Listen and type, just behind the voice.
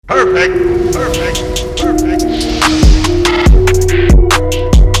Perfect. Perfect. Perfect.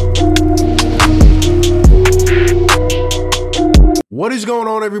 What is going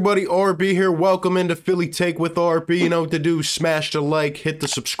on, everybody? RB here. Welcome into Philly Take with RB. You know what to do. Smash the like, hit the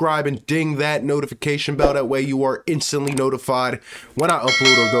subscribe, and ding that notification bell. That way you are instantly notified when I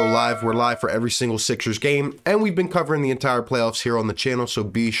upload or go live. We're live for every single Sixers game, and we've been covering the entire playoffs here on the channel, so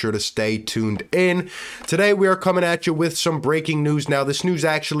be sure to stay tuned in. Today we are coming at you with some breaking news. Now, this news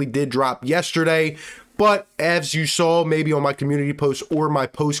actually did drop yesterday, but as you saw maybe on my community post or my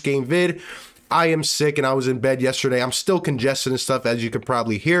post-game vid, I am sick and I was in bed yesterday. I'm still congested and stuff, as you could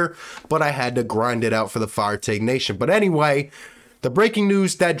probably hear, but I had to grind it out for the Fire Take Nation. But anyway, the breaking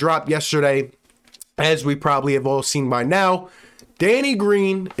news that dropped yesterday, as we probably have all seen by now, Danny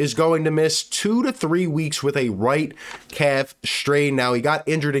Green is going to miss 2 to 3 weeks with a right calf strain. Now, he got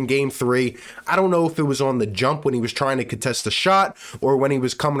injured in game 3. I don't know if it was on the jump when he was trying to contest the shot or when he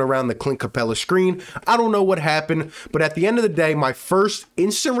was coming around the Clint Capella screen. I don't know what happened, but at the end of the day, my first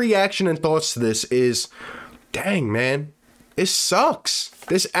instant reaction and thoughts to this is, dang, man, it sucks.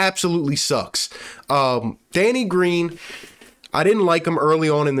 This absolutely sucks. Danny Green, I didn't like him early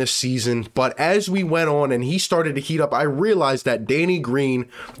on in this season, but as we went on and he started to heat up, I realized that Danny Green,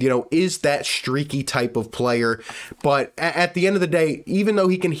 is that streaky type of player. But at the end of the day, even though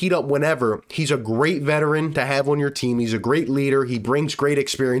he can heat up whenever, he's a great veteran to have on your team. He's a great leader. He brings great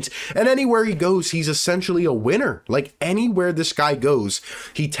experience. And anywhere he goes, he's essentially a winner. Like anywhere this guy goes,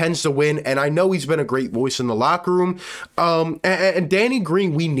 he tends to win. And I know he's been a great voice in the locker room. And Danny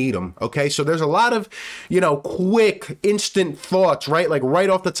Green, we need him. Okay, so there's a lot of, quick, instant thoughts, right? Like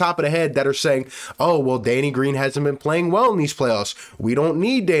right off the top of the head that are saying, oh, well, Danny Green hasn't been playing well in these playoffs. We don't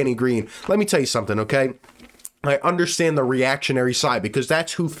need Danny Green. Let me tell you something, okay? I understand the reactionary side because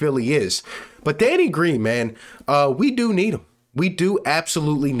that's who Philly is. But Danny Green, man, we do need him. We do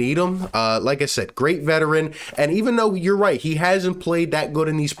absolutely need him. Like I said, great veteran. And even though you're right, he hasn't played that good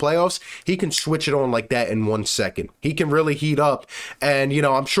in these playoffs, he can switch it on like that in 1 second. He can really heat up. And,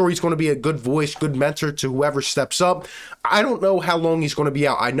 I'm sure he's going to be a good voice, good mentor to whoever steps up. I don't know how long he's going to be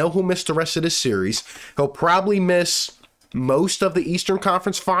out. I know he'll miss the rest of this series. He'll probably miss most of the Eastern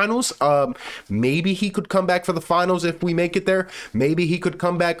Conference Finals. Maybe he could come back for the finals if we make it there. Maybe he could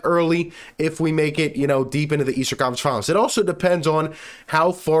come back early if we make it, deep into the Eastern Conference Finals. It also depends on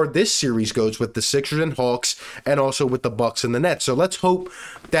how far this series goes with the Sixers and Hawks and also with the Bucks and the Nets. So let's hope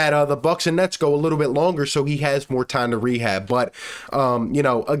that the Bucks and Nets go a little bit longer so he has more time to rehab. But,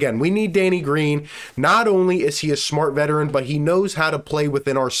 again, we need Danny Green. Not only is he a smart veteran, but he knows how to play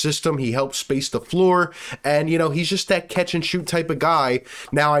within our system. He helps space the floor. And, he's just that catch and shoot type of guy.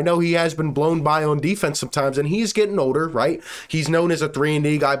 Now, I know he has been blown by on defense sometimes, and he's getting older, right? He's known as a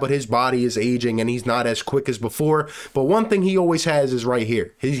 3-and-D guy, but his body is aging, and he's not as quick as before. But one thing he always has is right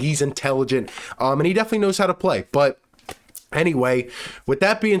here. He's intelligent, and he definitely knows how to play. But anyway, with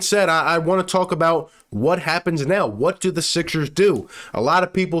that being said, I want to talk about what happens now. What do the Sixers do? A lot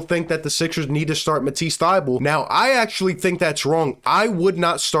of people think that the Sixers need to start Matisse Thybulle. Now, I actually think that's wrong. I would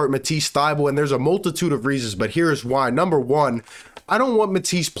not start Matisse Thybulle, and there's a multitude of reasons, but here's why. Number one, I don't want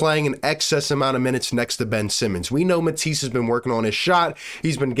Matisse playing an excess amount of minutes next to Ben Simmons. We know Matisse has been working on his shot.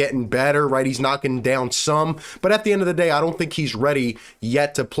 He's been getting better, right? He's knocking down some. But at the end of the day, I don't think he's ready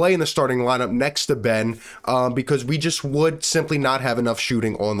yet to play in the starting lineup next to Ben because we just would simply not have enough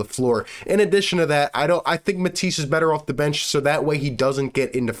shooting on the floor. In addition to that, I think Matisse is better off the bench so that way he doesn't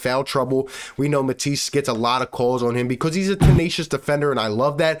get into foul trouble. We know Matisse gets a lot of calls on him because he's a tenacious defender, and I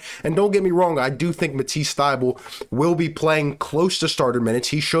love that. And don't get me wrong, I do think Matisse Thybulle will be playing close to starter minutes.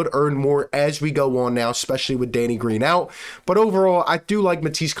 He should earn more as we go on now, especially with Danny Green out. But overall, I do like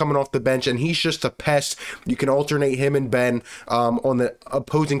Matisse coming off the bench, and he's just a pest. You can alternate him and Ben on the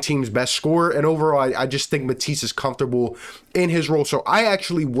opposing team's best scorer. And overall, I just think Matisse is comfortable in his role. So I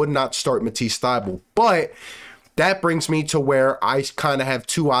actually would not start Matisse Thybulle. But that brings me to where I kind of have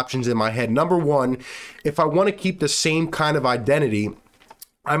two options in my head. Number one, if I want to keep the same kind of identity,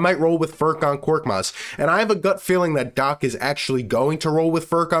 I might roll with Furkan Korkmaz, and I have a gut feeling that Doc is actually going to roll with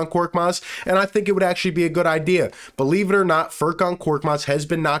Furkan Korkmaz, and I think it would actually be a good idea. Believe it or not, Furkan Korkmaz has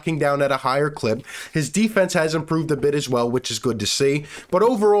been knocking down at a higher clip. His defense has improved a bit as well, which is good to see, but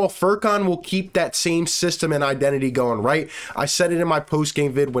overall, Furkan will keep that same system and identity going, right? I said it in my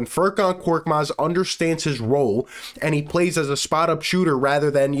post-game vid, when Furkan Korkmaz understands his role, and he plays as a spot-up shooter rather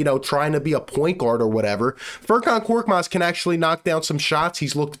than, trying to be a point guard or whatever, Furkan Korkmaz can actually knock down some shots. He's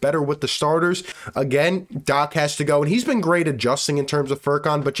he's looked better with the starters. Again, Doc has to go, and he's been great adjusting in terms of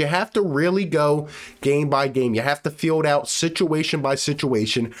Furkan, but you have to really go game by game. You have to feel it out situation by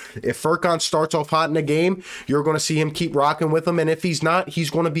situation. If Furkan starts off hot in a game, you're going to see him keep rocking with him, and if he's not, he's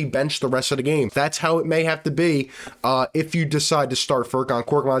going to be benched the rest of the game. That's how it may have to be if you decide to start Furkan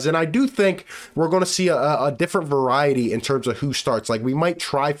Korkmaz. And I do think we're going to see a different variety in terms of who starts. Like, we might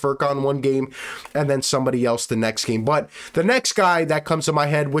try Furkan one game and then somebody else the next game. But the next guy that comes to my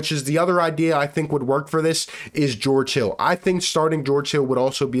head, which is the other idea I think would work for this, is George Hill. I think starting George Hill would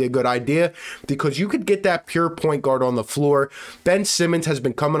also be a good idea because you could get that pure point guard on the floor. Ben Simmons has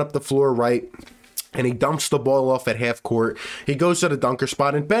been coming up the floor right, and he dumps the ball off at half court. He goes to the dunker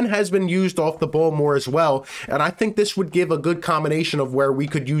spot, and Ben has been used off the ball more as well. And I think this would give a good combination of where we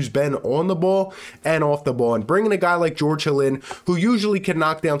could use Ben on the ball and off the ball. And bringing a guy like George Hill in, who usually can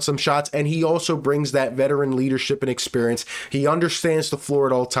knock down some shots, and he also brings that veteran leadership and experience. He understands the floor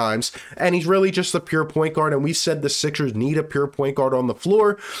at all times, and he's really just a pure point guard. And we said the Sixers need a pure point guard on the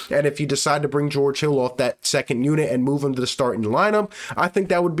floor. And if you decide to bring George Hill off that second unit and move him to the starting lineup, I think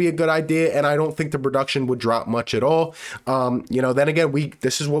that would be a good idea. And I don't think the production would drop much at all. Then again,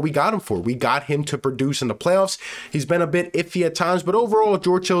 this is what we got him for. We got him to produce in the playoffs. He's been a bit iffy at times, but overall,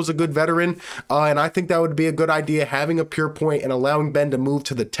 George Hill is a good veteran, and I think that would be a good idea, having a pure point and allowing Ben to move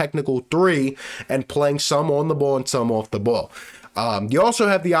to the technical three and playing some on the ball and some off the ball. You also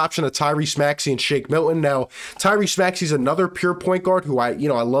have the option of Tyrese Maxey and Shake Milton. Now, Tyrese Maxey's another pure point guard who I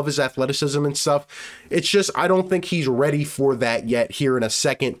love his athleticism and stuff. It's just, I don't think he's ready for that yet here in a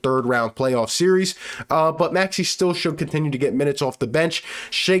second, third round playoff series. But Maxey still should continue to get minutes off the bench.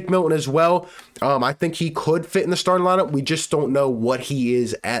 Shake Milton as well. I think he could fit in the starting lineup. We just don't know what he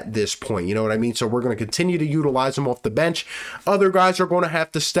is at this point. You know what I mean? So we're going to continue to utilize him off the bench. Other guys are going to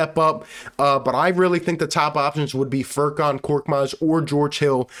have to step up. But I really think the top options would be Furkan Korkmaz or George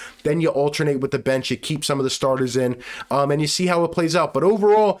Hill. Then you alternate with the bench. You keep some of the starters in. And you see how it plays out. But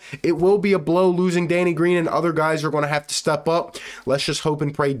overall, it will be a blow losing Danny Green, and other guys are going to have to step up. Let's just hope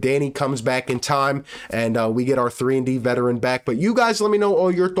and pray Danny comes back in time and we get our 3-and-D veteran back. But you guys, let me know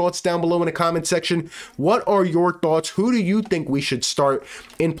all your thoughts down below in the comment section. What are your thoughts? Who do you think we should start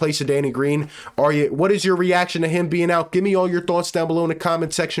in place of Danny Green? What is your reaction to him being out? Give me all your thoughts down below in the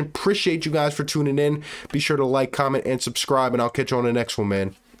comment section. Appreciate you guys for tuning in. Be sure to like, comment, and subscribe, and I'll catch you on the next one,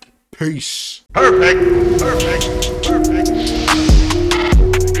 man. Peace. Perfect.